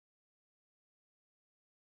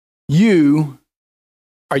you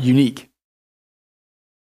are unique.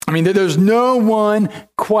 I mean, there's no one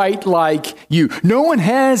quite like you. No one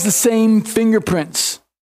has the same fingerprints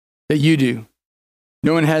that you do.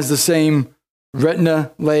 No one has the same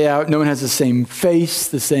retina layout. No one has the same face,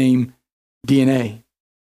 the same DNA.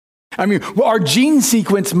 I mean, well, our gene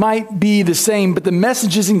sequence might be the same, but the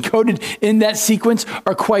messages encoded in that sequence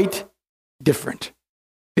are quite different.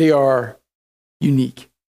 They are unique.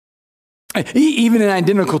 Even in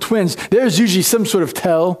identical twins, there's usually some sort of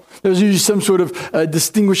tell. There's usually some sort of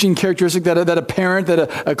distinguishing characteristic that a parent,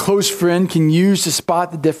 that a close friend can use to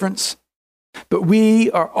spot the difference. But we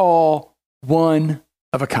are all one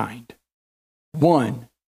of a kind. One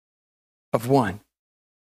of one.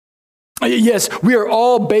 Yes, we are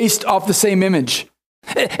all based off the same image.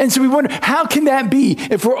 And so we wonder, how can that be?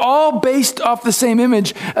 If we're all based off the same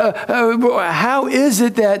image, how is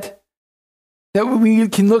it that we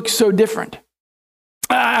can look so different?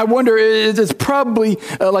 I wonder, it's probably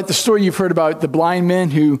like the story you've heard about the blind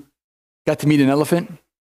man who got to meet an elephant.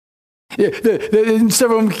 Yeah,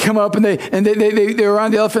 several of them come up and they're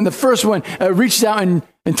around the elephant. The first one reaches out and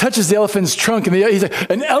touches the elephant's trunk. And he's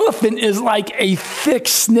like, an elephant is like a thick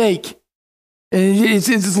snake. And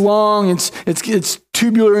it's long, it's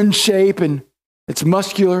tubular in shape, and it's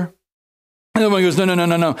muscular. And the one goes,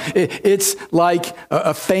 no. It's like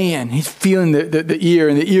a fan. He's feeling the ear,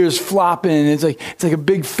 and the ear is flopping. And it's like a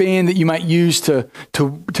big fan that you might use to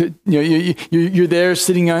you're there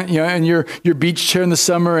sitting on on your beach chair in the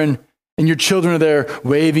summer, and your children are there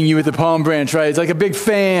waving you with the palm branch, right? It's like a big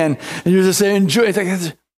fan, and you're just saying, enjoy. It's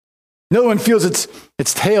like no one feels its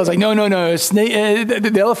tail. It's like no.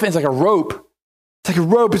 The elephant is like a rope. It's like a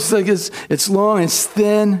rope. It's like it's long, it's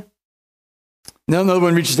thin. Now another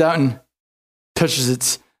one reaches out and touches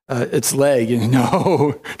its leg, and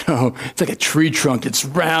no, it's like a tree trunk. It's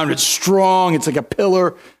round, it's strong, it's like a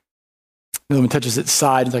pillar. Another one touches its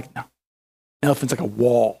side. It's like no, an elephant's like a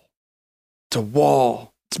wall. It's a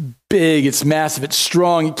wall. It's big. It's massive. It's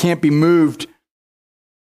strong. It can't be moved.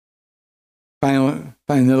 Finally,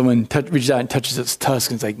 another one reaches out and touches its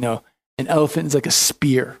tusk, and it's like no, an elephant is like a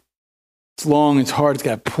spear. It's long, it's hard, it's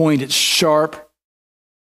got a point, it's sharp.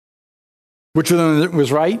 Which of them was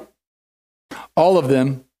right? All of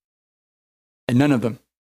them, and none of them.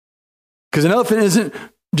 Because an elephant isn't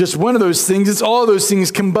just one of those things, it's all of those things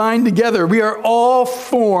combined together. We are all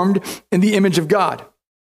formed in the image of God.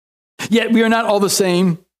 Yet we are not all the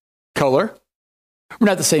same color. We're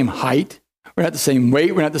not the same height. We're not the same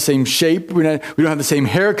weight. We're not the same shape. We don't have the same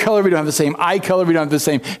hair color. We don't have the same eye color. We don't have the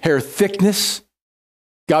same hair thickness.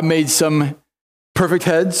 God made some perfect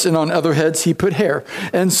heads, and on other heads, he put hair.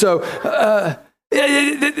 And so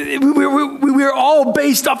we're all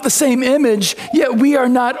based off the same image, yet we are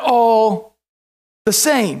not all the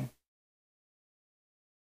same.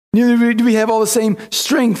 Neither do we have all the same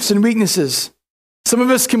strengths and weaknesses. Some of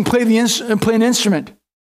us can play an instrument,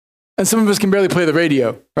 and some of us can barely play the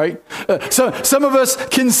radio, right? Some of us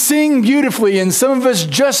can sing beautifully, and some of us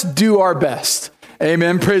just do our best.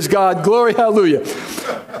 Amen. Praise God. Glory. Hallelujah.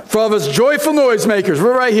 For all of us joyful noisemakers,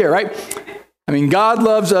 we're right here, right? I mean, God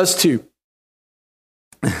loves us too.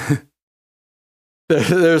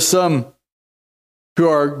 There's some who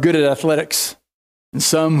are good at athletics and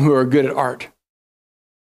some who are good at art.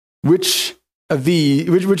 Which of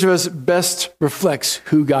us best reflects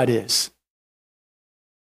who God is?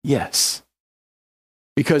 Yes.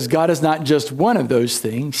 Because God is not just one of those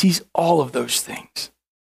things, he's all of those things.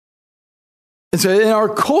 And so in our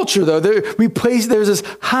culture, though, there's this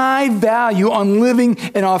high value on living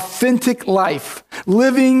an authentic life,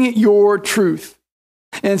 living your truth.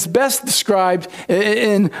 And it's best described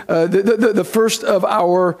in the first of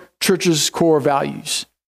our church's core values.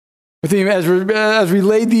 As we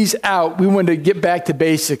laid these out, we wanted to get back to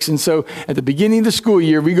basics. And so at the beginning of the school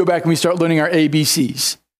year, we go back and we start learning our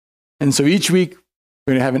ABCs. And so each week,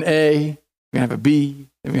 we're going to have an A, we're going to have a B,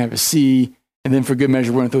 then we're going to have a C, and then for good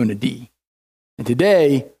measure, we're going to throw in a D. And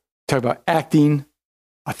today, we talk about acting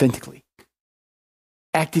authentically.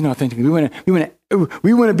 Acting authentically.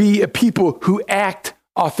 We want to be a people who act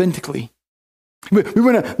authentically. We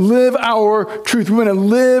want to live our truth. We want to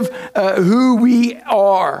live who we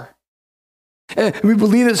are. And we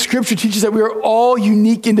believe that Scripture teaches that we are all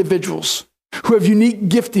unique individuals who have unique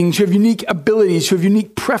giftings, who have unique abilities, who have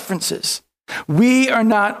unique preferences. We are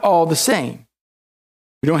not all the same.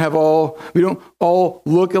 We don't all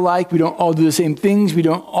look alike. We don't all do the same things. We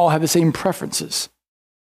don't all have the same preferences.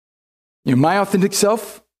 My authentic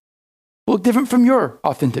self will look different from your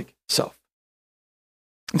authentic self.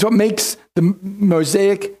 It's what makes the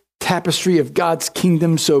mosaic tapestry of God's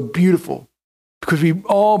kingdom so beautiful. because we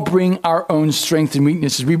all bring our own strengths and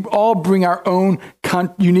weaknesses. We all bring our own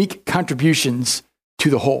unique contributions to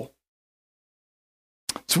the whole.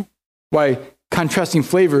 That's why contrasting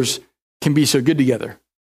flavors can be so good together.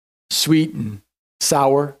 Sweet and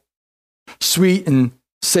sour, sweet and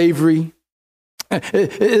savory.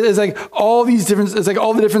 It's like all these different, it's like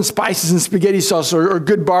all the different spices in spaghetti sauce or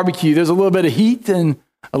good barbecue. There's a little bit of heat and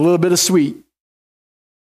a little bit of sweet.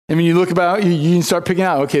 And when you look about, you can start picking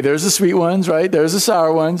out, okay, there's the sweet ones, right? There's the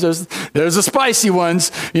sour ones. There's the spicy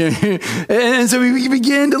ones. And so we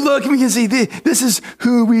begin to look and we can see this is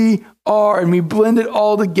who we are. And we blend it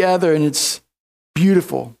all together and it's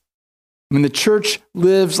beautiful. When the church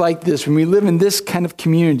lives like this, when we live in this kind of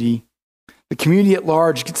community, the community at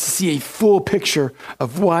large gets to see a full picture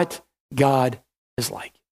of what God is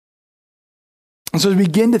like. And so as we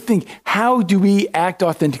begin to think, how do we act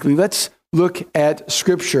authentically? Let's look at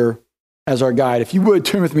Scripture as our guide. If you would,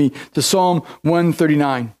 turn with me to Psalm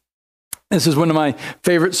 139. This is one of my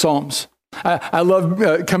favorite Psalms. I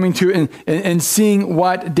love coming to and seeing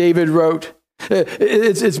what David wrote.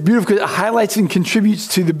 It's beautiful because it highlights and contributes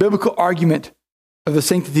to the biblical argument of the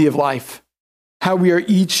sanctity of life, how we are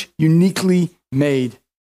each uniquely made.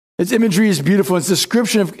 Its imagery is beautiful. Its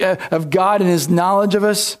description of God and his knowledge of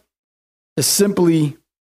us is simply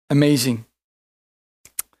amazing.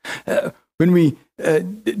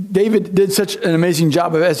 David did such an amazing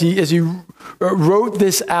job of as he wrote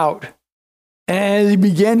this out, and he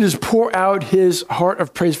began to just pour out his heart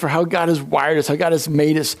of praise for how God has wired us, how God has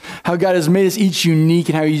made us, how God has made us each unique,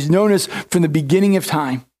 and how he's known us from the beginning of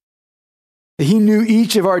time. He knew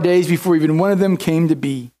each of our days before even one of them came to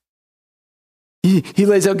be. He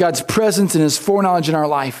lays out God's presence and his foreknowledge in our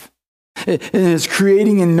life, and his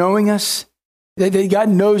creating and knowing us, that God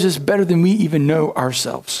knows us better than we even know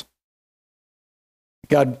ourselves.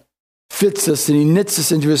 God fits us and he knits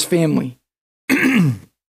us into his family.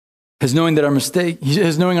 His knowing our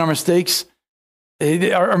mistakes,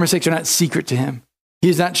 our mistakes are not secret to him. He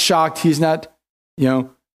is not shocked. He is not,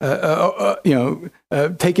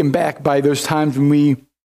 taken back by those times when we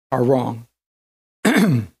are wrong.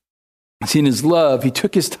 See, in his love, he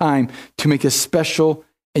took his time to make us special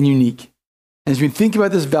and unique. And as we think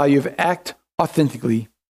about this value of act authentically,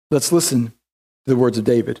 let's listen to the words of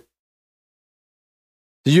David.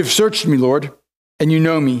 You have searched me, Lord, and you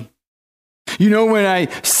know me. You know when I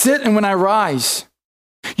sit and when I rise.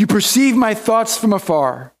 You perceive my thoughts from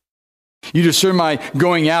afar. You discern my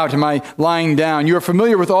going out and my lying down. You are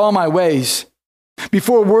familiar with all my ways.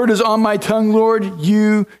 Before a word is on my tongue, Lord,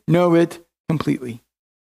 you know it completely.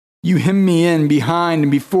 You hem me in behind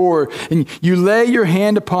and before, and you lay your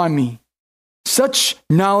hand upon me. Such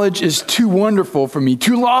knowledge is too wonderful for me,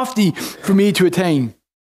 too lofty for me to attain.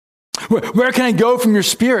 Where can I go from your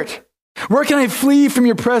spirit? Where can I flee from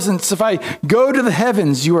your presence? If I go to the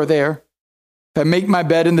heavens, you are there. If I make my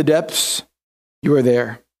bed in the depths, you are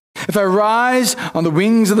there. If I rise on the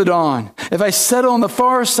wings of the dawn, if I settle on the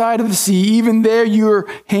far side of the sea, even there your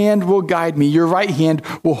hand will guide me. Your right hand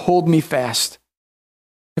will hold me fast.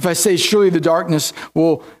 If I say, surely the darkness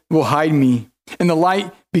will hide me, and the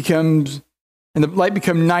light become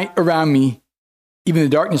night around me, even the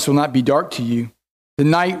darkness will not be dark to you. The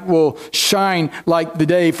night will shine like the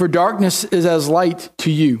day, for darkness is as light to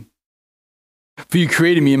you. For you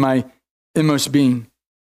created me in my inmost being.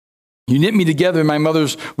 You knit me together in my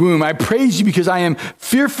mother's womb. I praise you because I am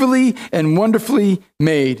fearfully and wonderfully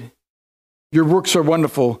made. Your works are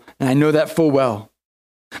wonderful, and I know that full well.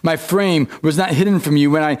 My frame was not hidden from you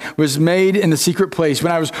when I was made in the secret place,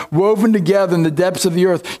 when I was woven together in the depths of the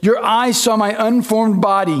earth. Your eyes saw my unformed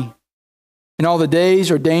body, and all the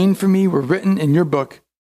days ordained for me were written in your book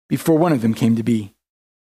before one of them came to be.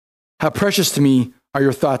 How precious to me are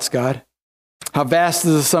your thoughts, God. How vast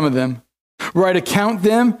is the sum of them. Were I to count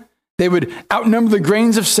them, they would outnumber the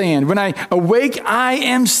grains of sand. When I awake, I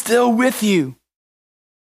am still with you.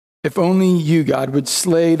 If only you, God, would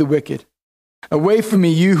slay the wicked. Away from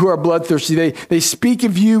me, you who are bloodthirsty. They speak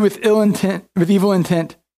of you with evil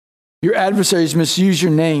intent. Your adversaries misuse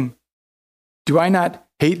your name. Do I not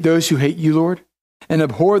hate those who hate you, Lord, and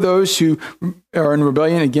abhor those who are in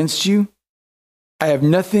rebellion against you? I have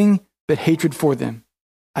nothing but hatred for them.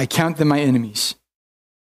 I count them my enemies.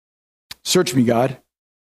 Search me, God,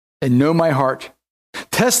 and know my heart.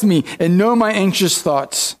 Test me and know my anxious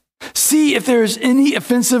thoughts. See if there is any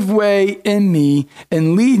offensive way in me,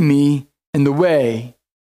 and lead me in the way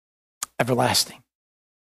everlasting.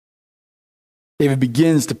 David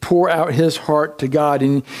begins to pour out his heart to God,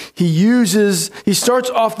 and he starts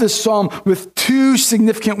off this psalm with two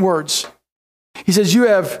significant words. He says, you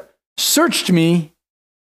have searched me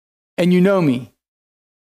and you know me.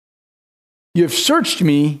 You have searched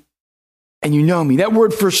me and you know me. That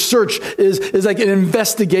word for search is like an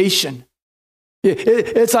investigation.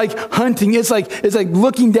 It's like hunting. It's like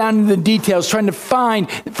looking down into the details, trying to find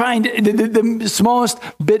the smallest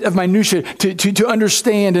bit of minutia to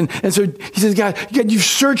understand. And so he says, God, you've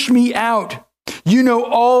searched me out. You know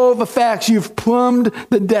all the facts. You've plumbed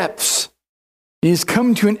the depths. And he's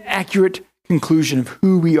come to an accurate conclusion of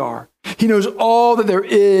who we are. He knows all that there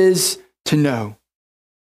is to know.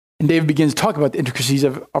 And David begins to talk about the intricacies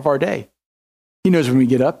of our day. He knows when we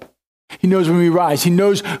get up. He knows when we rise. He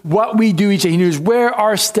knows what we do each day. He knows where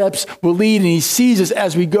our steps will lead, and he sees us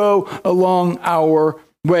as we go along our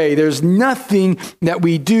way. There's nothing that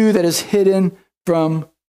we do that is hidden from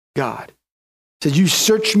God. He says, you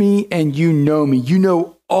search me and you know me. You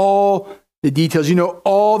know all the details. You know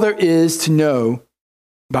all there is to know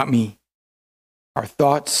about me, our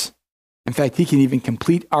thoughts. In fact, he can even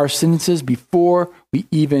complete our sentences before we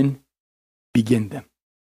even begin them.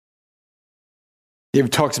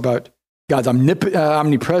 David talks about God's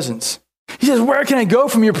omnipresence. He says, where can I go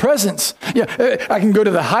from your presence? Yeah, I can go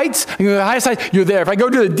to the heights. I can go to the highest heights. You're there. If I go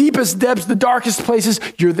to the deepest depths, the darkest places,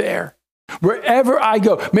 you're there. Wherever I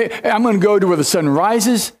go, I'm going to go to where the sun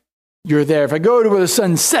rises. You're there. If I go to where the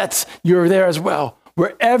sun sets, you're there as well.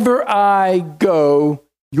 Wherever I go,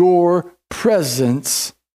 your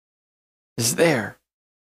presence is there.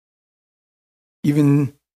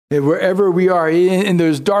 Even wherever we are, in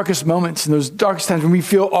those darkest moments, in those darkest times when we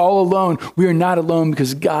feel all alone, we are not alone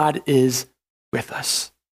because God is with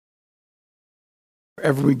us.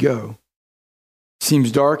 Wherever we go,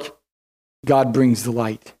 seems dark, God brings the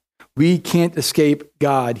light. We can't escape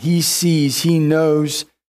God. He sees, he knows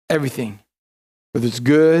everything. Whether it's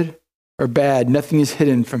good or bad, nothing is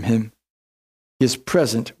hidden from him. He is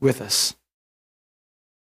present with us.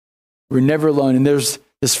 We're never alone. And there's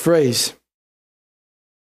this phrase,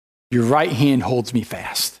 your right hand holds me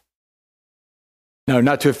fast. Now,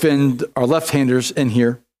 not to offend our left-handers in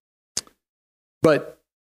here, but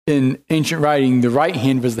in ancient writing, the right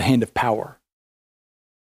hand was the hand of power,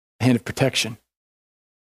 the hand of protection.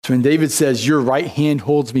 So when David says, your right hand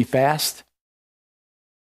holds me fast,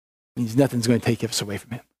 it means nothing's going to take us away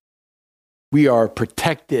from him. We are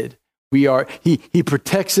protected. He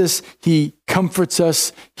protects us. He comforts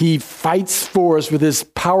us. He fights for us with his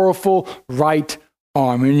powerful right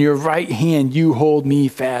arm. In your right hand, you hold me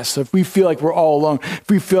fast. So if we feel like we're all alone, if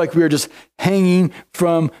we feel like we're just hanging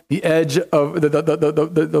from the edge of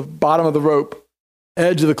the bottom of the rope,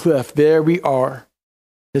 edge of the cliff, there we are.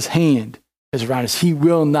 His hand is around us. He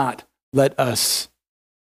will not let us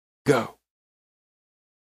go.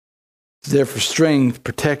 He's there for strength,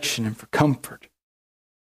 protection, and for comfort.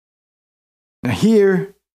 Now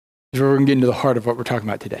here is where we're going to get into the heart of what we're talking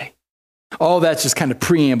about today. All that's just kind of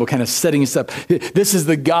preamble, kind of setting us up. This is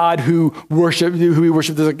the God who we worship.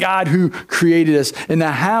 There's a God who created us. And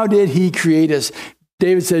now how did he create us?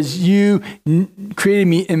 David says, you created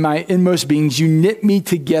me in my inmost beings. You knit me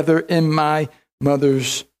together in my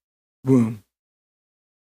mother's womb.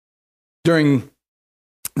 During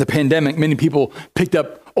the pandemic, many people picked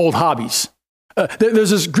up old hobbies.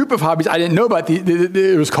 There's this group of hobbies. I didn't know about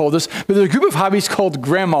it was called this, but there's a group of hobbies called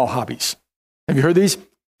grandma hobbies. Have you heard these?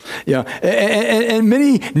 Yeah, and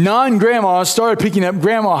many non-grandmas started picking up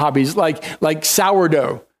grandma hobbies like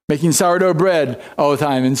sourdough, making sourdough bread all the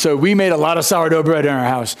time. And so we made a lot of sourdough bread in our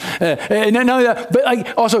house. And not only that, but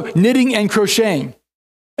like also knitting and crocheting.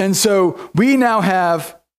 And so we now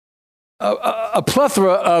have a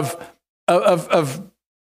plethora of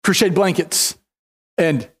crocheted blankets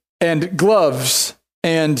and gloves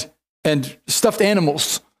and stuffed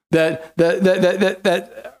animals that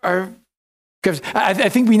are. I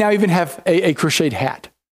think we now even have a crocheted hat,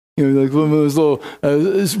 like one of those little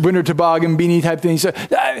winter toboggan beanie type things. So,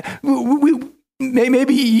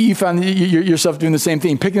 maybe you found yourself doing the same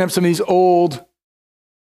thing, picking up some of these old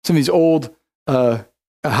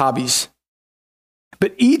hobbies.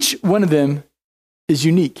 But each one of them is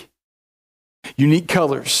unique. Unique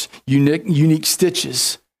colors, unique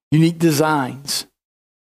stitches, unique designs.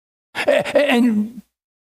 And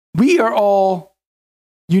we are all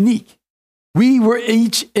unique. We were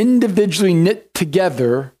each individually knit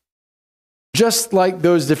together, just like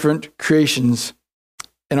those different creations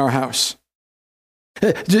in our house.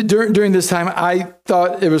 During this time, I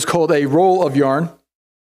thought it was called a roll of yarn.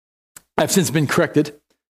 I've since been corrected.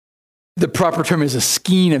 The proper term is a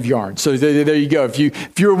skein of yarn. So there you go. If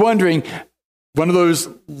you were wondering, one of those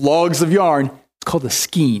logs of yarn, it's called a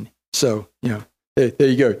skein. So, there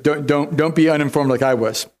you go. Don't be uninformed like I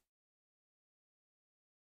was.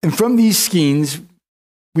 And from these skeins,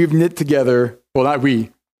 we've knit together, well, not we,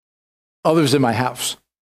 others in my house.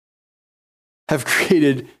 have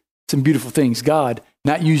created some beautiful things. God,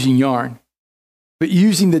 not using yarn, but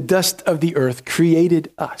using the dust of the earth,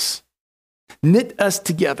 created us, knit us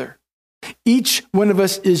together. Each one of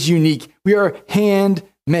us is unique. We are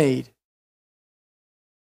handmade.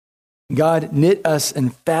 God knit us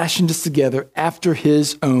and fashioned us together after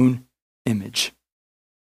his own image.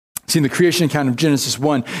 See, in the creation account of Genesis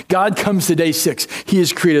 1, God comes to day 6. He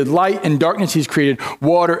has created light and darkness. He's created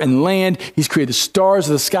water and land. He's created the stars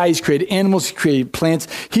of the sky. He's created animals. He's created plants.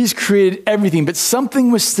 He's created everything, but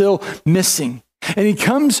something was still missing. And he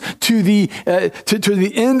comes to the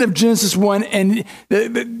end of Genesis 1,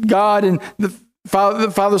 and God and the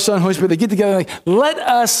Father, Son, Holy Spirit, they get together and like, let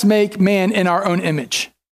us make man in our own image.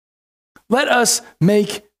 Let us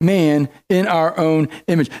make man in our own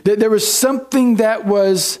image. There was something that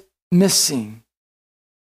was missing.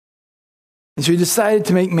 And so he decided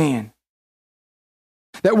to make man.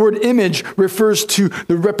 That word image refers to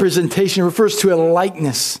the representation, refers to a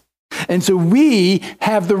likeness. And so we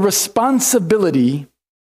have the responsibility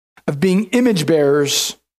of being image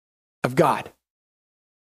bearers of God.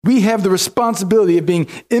 We have the responsibility of being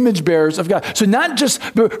image bearers of God. So not just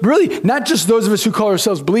those of us who call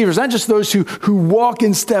ourselves believers, not just those who walk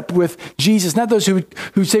in step with Jesus, not those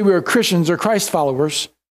who say we are Christians or Christ followers,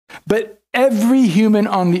 but every human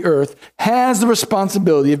on the earth has the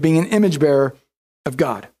responsibility of being an image bearer of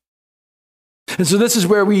God. And so this is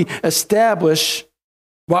where we establish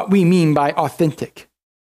what we mean by authentic.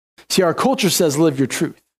 See, our culture says live your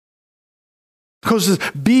truth. The culture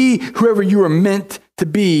says be whoever you are meant to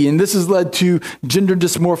be. And this has led to gender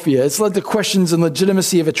dysmorphia. It's led to questions and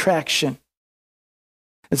legitimacy of attraction.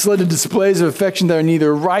 It's led to displays of affection that are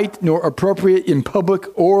neither right nor appropriate in public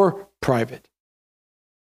or private.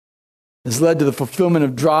 It's led to the fulfillment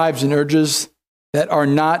of drives and urges that are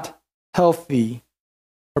not healthy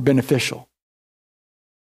or beneficial.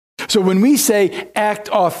 So when we say act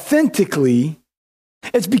authentically,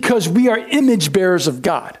 it's because we are image bearers of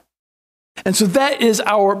God. And so that is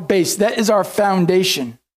our base. That is our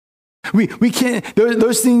foundation. We can't,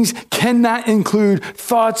 those things cannot include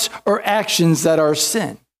thoughts or actions that are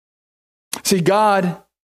sin. See, God's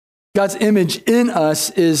image in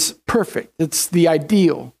us is perfect. It's the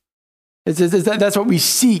ideal. That's what we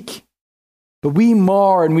seek. But we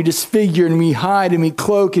mar and we disfigure and we hide and we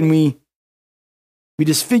cloak and we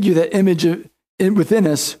disfigure that image within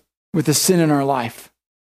us with the sin in our life.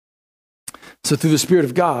 So through the Spirit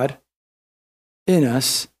of God in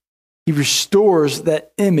us, he restores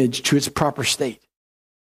that image to its proper state.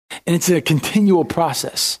 And it's a continual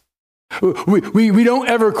process. We don't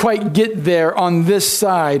ever quite get there on this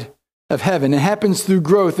side of heaven. It happens through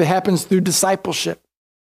growth. It happens through discipleship.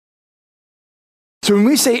 So when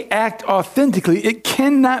we say act authentically, it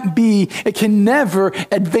can never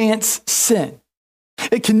advance sin.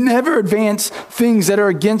 It can never advance things that are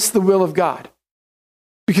against the will of God,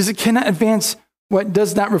 because it cannot advance what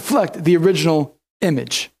does not reflect the original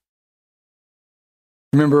image.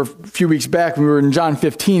 Remember a few weeks back when we were in John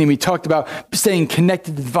 15 and we talked about staying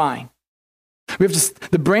connected to the vine.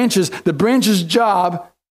 The branch's job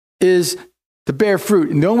is to bear fruit.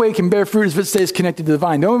 And the only way it can bear fruit is if it stays connected to the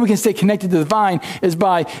vine. The only way we can stay connected to the vine is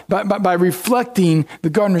by reflecting the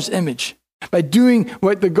gardener's image, by doing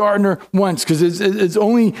what the gardener wants, because it's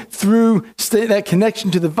only through that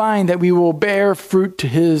connection to the vine that we will bear fruit to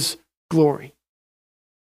his glory.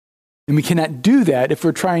 And we cannot do that if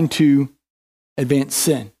we're trying to advance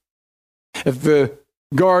sin. If the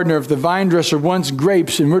gardener, if the vine dresser wants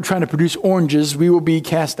grapes and we're trying to produce oranges, we will be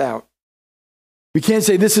cast out. We can't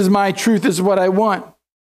say, this is my truth, this is what I want.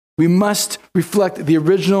 We must reflect the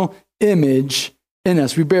original image in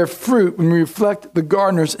us. We bear fruit when we reflect the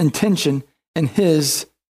gardener's intention and his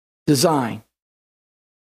design.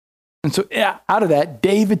 And so out of that,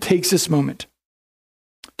 David takes this moment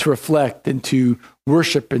to reflect and to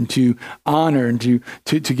worship and to honor and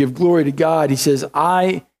to give glory to God. He says,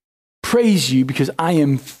 I praise you because I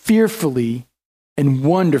am fearfully and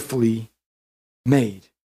wonderfully made.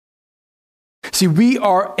 See, we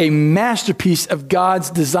are a masterpiece of God's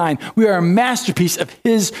design. We are a masterpiece of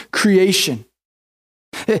his creation.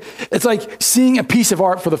 It's like seeing a piece of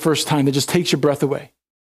art for the first time that just takes your breath away.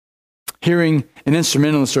 Hearing an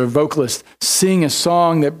instrumentalist or a vocalist sing a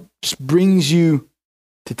song that just brings you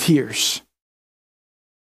to tears.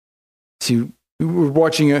 See, we're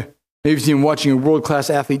watching a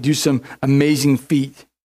world-class athlete do some amazing feat.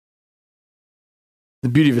 The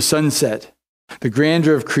beauty of a sunset, the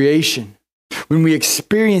grandeur of creation. When we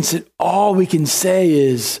experience it, all we can say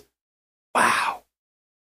is, wow.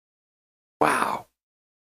 Wow.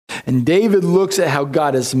 And David looks at how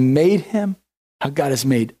God has made him, how God has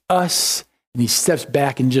made us, and he steps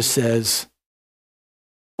back and just says,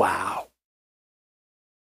 Wow.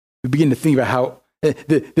 We begin to think about how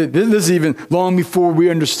this is even long before we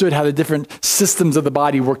understood how the different systems of the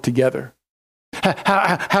body work together.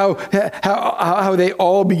 How they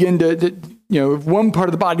all begin to if one part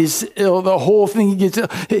of the body is ill, the whole thing gets ill.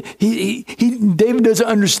 David doesn't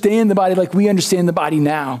understand the body like we understand the body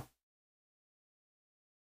now.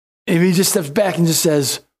 And he just steps back and just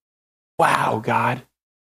says, wow, God,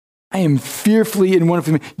 I am fearfully and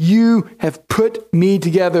wonderfully made. You have put me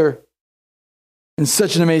together in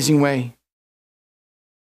such an amazing way.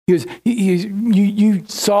 You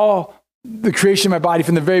saw the creation of my body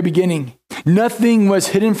from the very beginning. Nothing was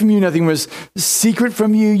hidden from you. Nothing was secret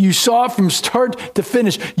from you. You saw it from start to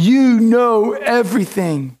finish. You know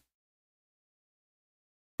everything.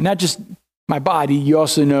 And not just my body, you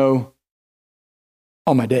also know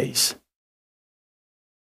all my days.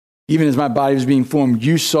 Even as my body was being formed,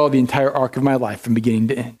 you saw the entire arc of my life from beginning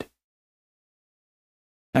to end.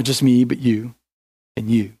 Not just me, but you, and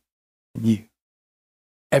you, and you.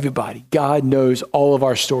 Everybody. God knows all of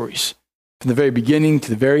our stories from the very beginning to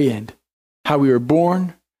the very end. How we were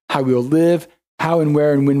born, how we will live, how and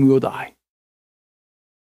where and when we will die.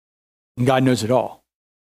 And God knows it all.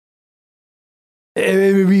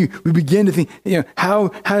 And we begin to think, how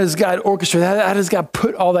does God orchestrate? How does God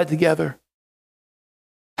put all that together?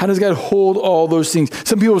 How does God hold all those things?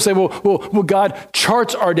 Some people say, well, God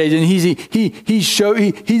charts our days and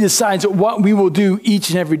he decides what we will do each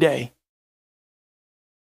and every day.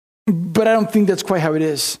 But I don't think that's quite how it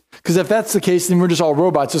is. Because if that's the case, then we're just all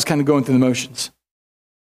robots just kind of going through the motions.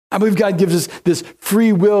 I believe God gives us this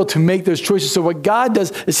free will to make those choices. So what God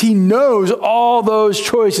does is he knows all those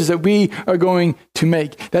choices that we are going to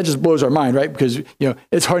make. That just blows our mind, right? Because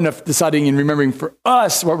it's hard enough deciding and remembering for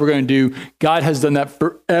us what we're going to do. God has done that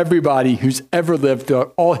for everybody who's ever lived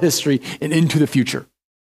throughout all history and into the future.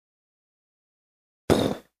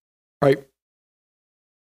 Right?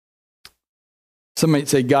 Some might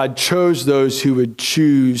say God chose those who would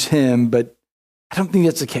choose him, but I don't think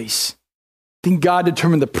that's the case. I think God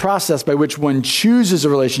determined the process by which one chooses a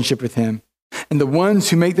relationship with him. And the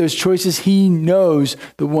ones who make those choices, he knows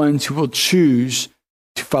the ones who will choose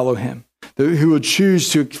to follow him, who will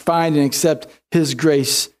choose to find and accept his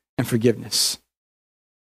grace and forgiveness.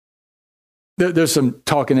 There's some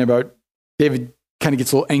talking about David kind of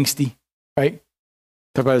gets a little angsty, right?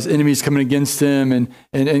 Talk about his enemies coming against him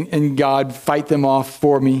and God fight them off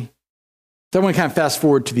for me. So I want to kind of fast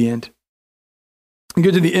forward to the end. And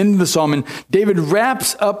go to the end of the psalm, and David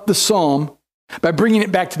wraps up the psalm by bringing it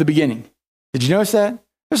back to the beginning. Did you notice that?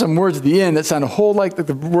 There's some words at the end that sound a whole like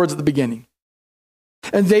the words at the beginning.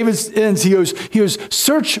 And David ends, he goes,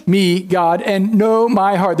 search me, God, and know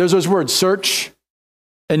my heart. There's those words, search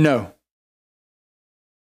and know.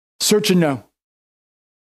 Search and know.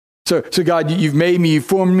 So God, you've made me, you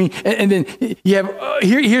formed me, and then you have,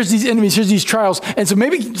 here's these enemies, here's these trials. And so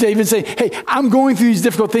maybe David say, hey, I'm going through these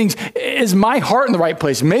difficult things. Is my heart in the right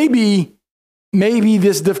place? Maybe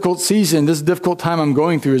this difficult season, this difficult time I'm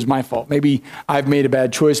going through is my fault. Maybe I've made a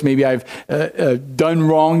bad choice. Maybe I've done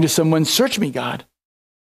wrong to someone. Search me, God.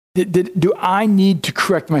 Do I need to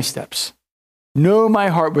correct my steps? Know my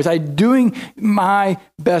heart. Was I doing my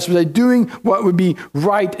best? Was I doing what would be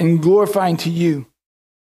right and glorifying to you?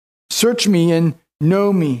 Search me and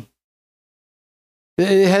know me.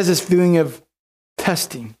 It has this feeling of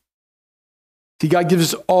testing. See, God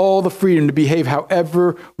gives us all the freedom to behave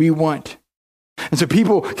however we want. And so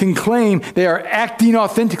people can claim they are acting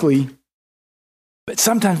authentically, but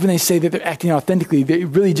sometimes when they say that they're acting authentically, they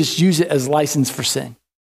really just use it as license for sin.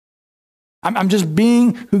 I'm just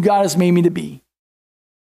being who God has made me to be.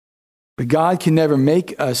 But God can never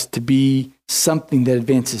make us to be something that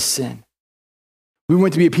advances sin. We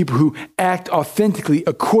want to be a people who act authentically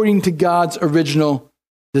according to God's original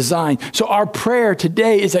design. So our prayer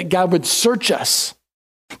today is that God would search us,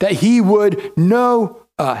 that he would know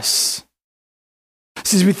us.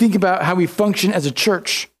 So as we think about how we function as a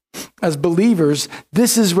church, as believers,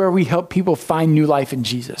 this is where we help people find new life in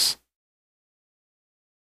Jesus.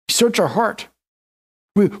 We search our heart.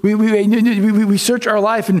 We search our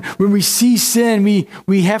life, and when we see sin,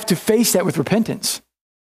 we have to face that with repentance.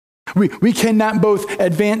 We cannot both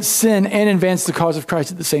advance sin and advance the cause of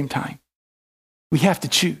Christ at the same time. We have to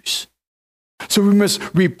choose. So we must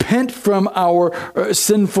repent from our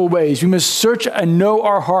sinful ways. We must search and know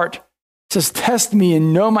our heart. It says, test me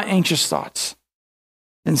and know my anxious thoughts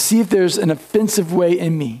and see if there's an offensive way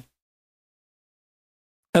in me.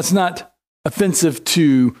 That's not offensive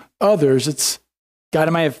to others. It's, God,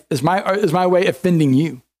 is my way offending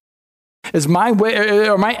you? Is my way,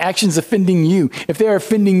 are my actions offending you? If they are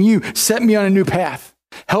offending you, set me on a new path.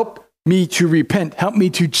 Help me to repent. Help me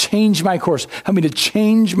to change my course. Help me to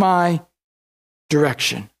change my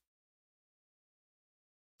direction.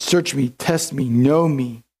 Search me, test me, know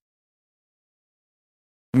me.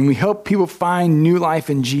 When we help people find new life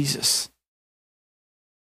in Jesus,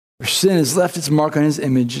 where sin has left its mark on his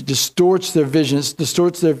image, it distorts their visions,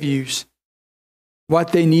 distorts their views.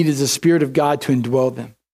 What they need is the Spirit of God to indwell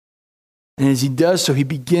them. And as he does so, he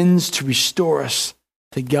begins to restore us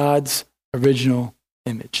to God's original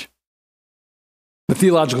image. The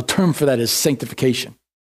theological term for that is sanctification.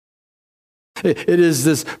 It is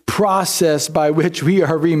this process by which we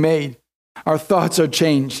are remade. Our thoughts are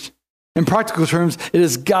changed. In practical terms, it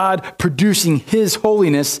is God producing his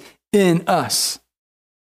holiness in us.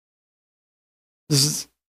 This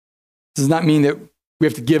does not mean that we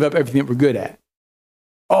have to give up everything that we're good at.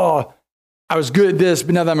 Oh, I was good at this,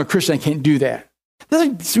 but now that I'm a Christian, I can't do that.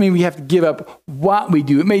 It doesn't mean we have to give up what we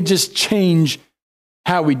do. It may just change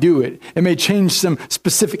how we do it. It may change some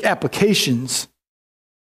specific applications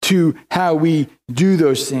to how we do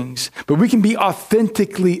those things. But we can be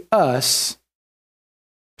authentically us,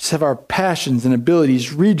 just have our passions and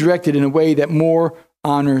abilities redirected in a way that more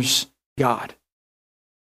honors God.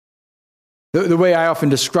 The way I often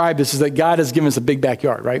describe this is that God has given us a big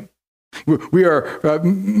backyard, right? We are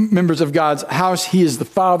members of God's house. He is the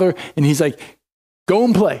Father, and he's like, go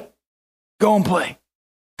and play. Go and play.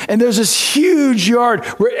 And there's this huge yard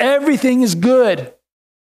where everything is good.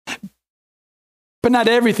 But not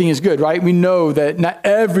everything is good, right? We know that not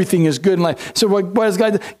everything is good in life. So what has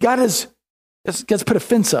God done? God's put a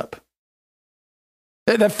fence up.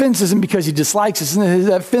 That fence isn't because he dislikes us.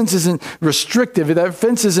 That fence isn't restrictive. That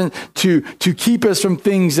fence isn't to keep us from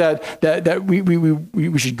things that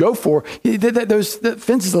we should go for. That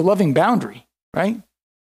fence is a loving boundary, right?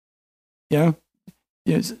 So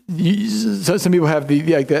some people have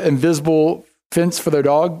the invisible fence for their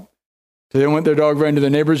dog. So they don't want their dog running to their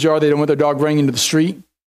neighbor's yard. They don't want their dog running into the street.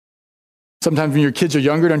 Sometimes when your kids are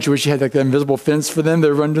younger, don't you wish you had like the invisible fence for them?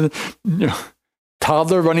 They're running to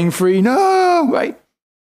toddler running free. No, right?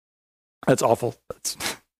 That's awful. That's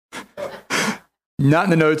not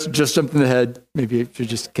in the notes, just jumped in the head. Maybe it should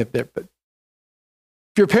just kept there. But if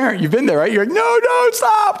you're a parent, you've been there, right? You're like, no,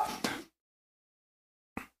 stop.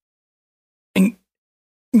 And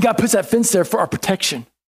God puts that fence there for our protection.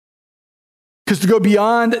 Because to go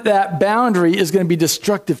beyond that boundary is going to be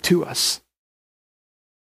destructive to us.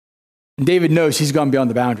 And David knows he's gone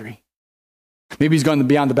beyond the boundary. Maybe he's gone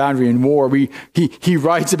beyond the boundary in war. He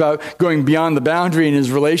writes about going beyond the boundary in his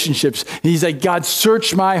relationships. He's like, God,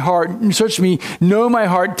 search my heart, search me, know my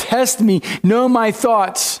heart, test me, know my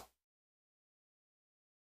thoughts.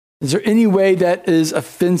 Is there any way that is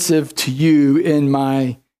offensive to you in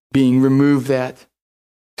my being? Remove that.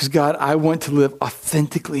 Because God, I want to live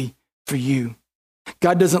authentically for you.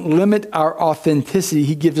 God doesn't limit our authenticity.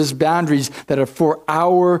 He gives us boundaries that are for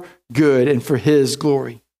our good and for his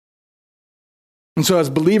glory. And so as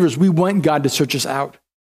believers, we want God to search us out.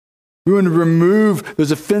 We want to remove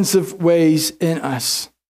those offensive ways in us.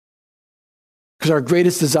 Because our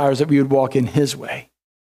greatest desire is that we would walk in his way.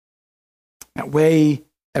 That way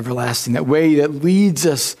everlasting, that way that leads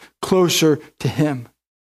us closer to him.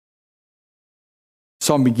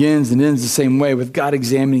 Psalm begins and ends the same way, with God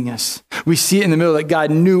examining us. We see it in the middle that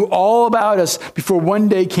God knew all about us before one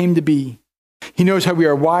day came to be. He knows how we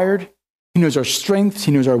are wired. He knows our strengths.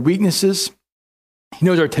 He knows our weaknesses. He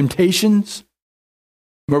knows our temptations,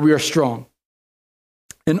 where we are strong.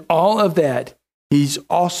 And all of that, he's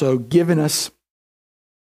also given us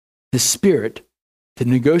his Spirit to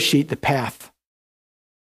negotiate the path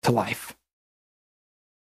to life.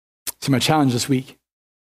 So my challenge this week,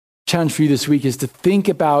 challenge for you this week is to think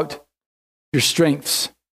about your strengths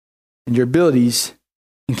and your abilities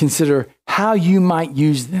and consider how you might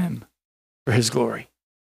use them for his glory.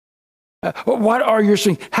 What are your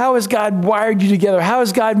strengths? How has God wired you together? How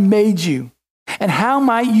has God made you? And how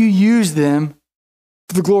might you use them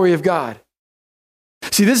for the glory of God?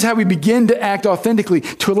 See, this is how we begin to act authentically,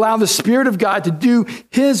 to allow the Spirit of God to do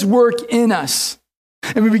his work in us.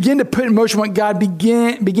 And we begin to put in motion what God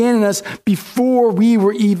began in us before we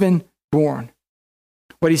were even born.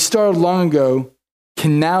 What he started long ago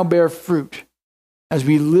can now bear fruit as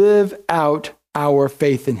we live out our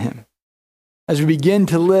faith in him. As we begin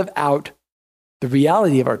to live out the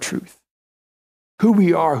reality of our truth, who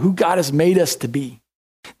we are, who God has made us to be.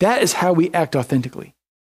 That is how we act authentically.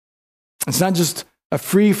 It's not just a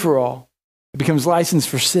free-for-all. It becomes license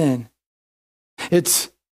for sin. It's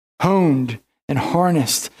honed and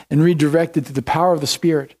harnessed and redirected through the power of the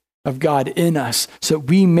Spirit of God in us so that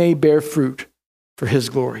we may bear fruit for his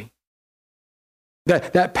glory.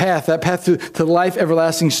 That path to life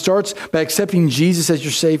everlasting starts by accepting Jesus as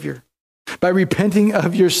your Savior, by repenting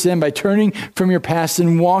of your sin, by turning from your past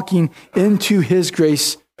and walking into his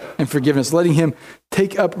grace and forgiveness, letting him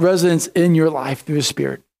take up residence in your life through his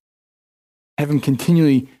Spirit. Have him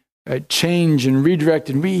continually change and redirect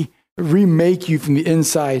and remake you from the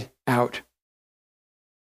inside out.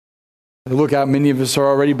 Look out, many of us are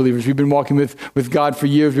already believers. We've been walking with God for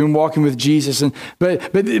years. We've been walking with Jesus.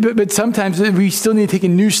 But sometimes we still need to take a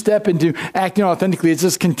new step into acting authentically. It's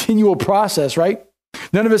this continual process, right?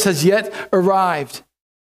 None of us has yet arrived.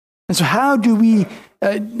 And so how can we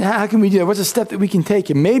do that? What's a step that we can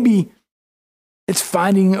take? And maybe it's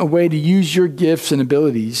finding a way to use your gifts and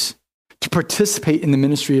abilities to participate in the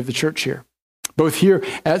ministry of the church here, both here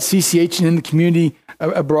at CCH and in the community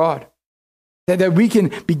abroad. That we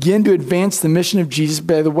can begin to advance the mission of Jesus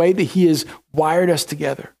by the way that he has wired us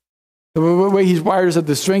together, the way he's wired us up,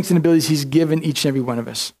 the strengths and abilities he's given each and every one of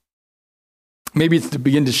us. Maybe it's to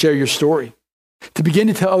begin to share your story, to begin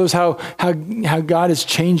to tell others how God has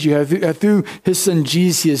changed you, how through his son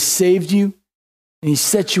Jesus, he has saved you and he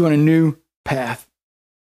set you on a new path.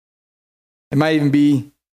 It might even be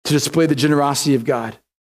to display the generosity of God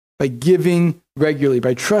by giving regularly,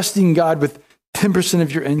 by trusting God with 10%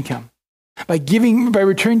 of your income. By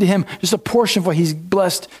returning to him just a portion of what he's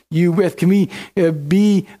blessed you with. Can we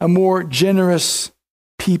be a more generous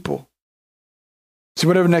people? So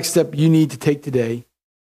whatever next step you need to take today,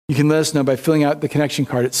 you can let us know by filling out the connection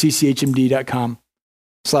card at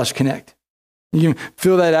cchmd.com/connect. You can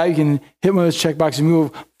fill that out. You can hit one of those check boxes, and we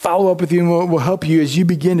will follow up with you, and we'll help you as you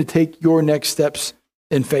begin to take your next steps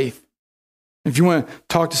in faith. If you want to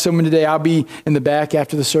talk to someone today, I'll be in the back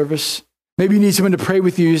after the service. Maybe you need someone to pray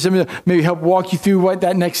with you, someone to maybe help walk you through what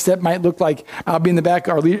that next step might look like. I'll be in the back.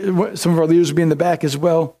 Some of our leaders will be in the back as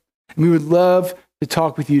well. And we would love to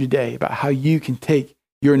talk with you today about how you can take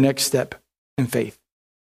your next step in faith.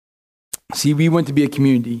 See, we want to be a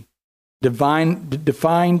community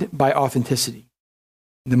defined by authenticity.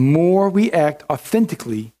 The more we act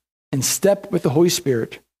authentically and step with the Holy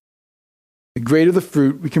Spirit, the greater the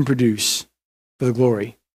fruit we can produce for the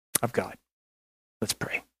glory of God. Let's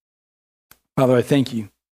pray. Father, I thank you.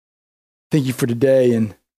 Thank you for today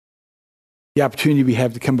and the opportunity we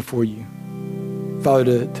have to come before you.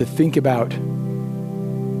 Father, to think about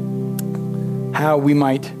how we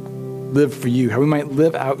might live for you, how we might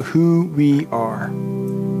live out who we are,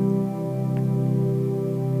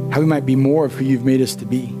 how we might be more of who you've made us to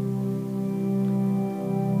be.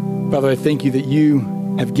 Father, I thank you that you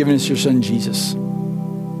have given us your son, Jesus,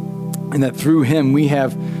 and that through him we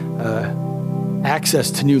have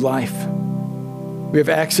access to new life. We have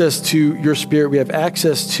access to your Spirit. We have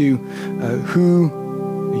access to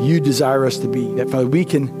who you desire us to be. That, Father, we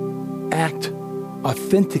can act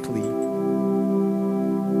authentically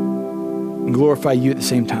and glorify you at the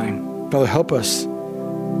same time. Father, help us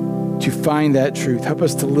to find that truth. Help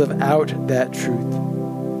us to live out that truth.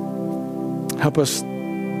 Help us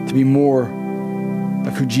to be more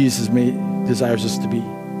of who Jesus desires us to be.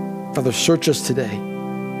 Father, search us today.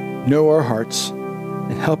 Know our hearts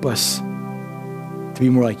and help us to be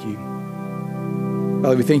more like you.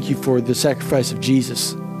 Father, we thank you for the sacrifice of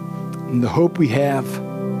Jesus and the hope we have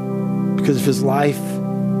because of his life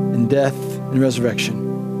and death and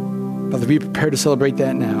resurrection. Father, be prepared to celebrate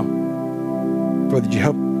that now. Father, that you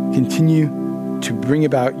help continue to bring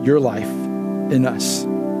about your life in us.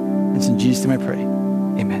 It's in Jesus' name I pray.